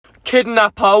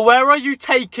Kidnapper, where are you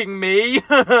taking me?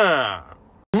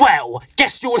 Well,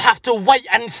 guess you'll have to wait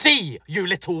and see, you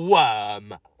little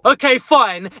worm. Okay,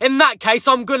 fine. In that case,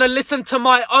 I'm gonna listen to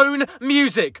my own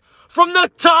music. From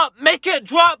the top, make it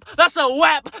drop. That's a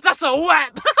whap. That's a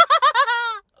whap.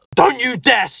 Don't you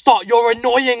dare start your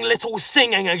annoying little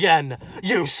singing again,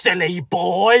 you silly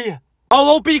boy. Oh,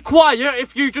 I'll be quiet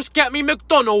if you just get me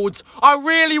McDonald's. I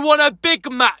really want a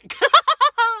Big Mac.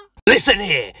 Listen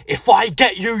here, if I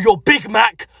get you your Big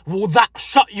Mac, will that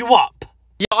shut you up?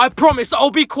 Yeah, I promise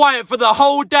I'll be quiet for the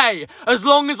whole day, as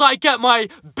long as I get my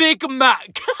Big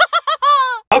Mac.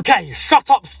 Okay,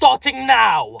 shut up starting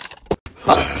now.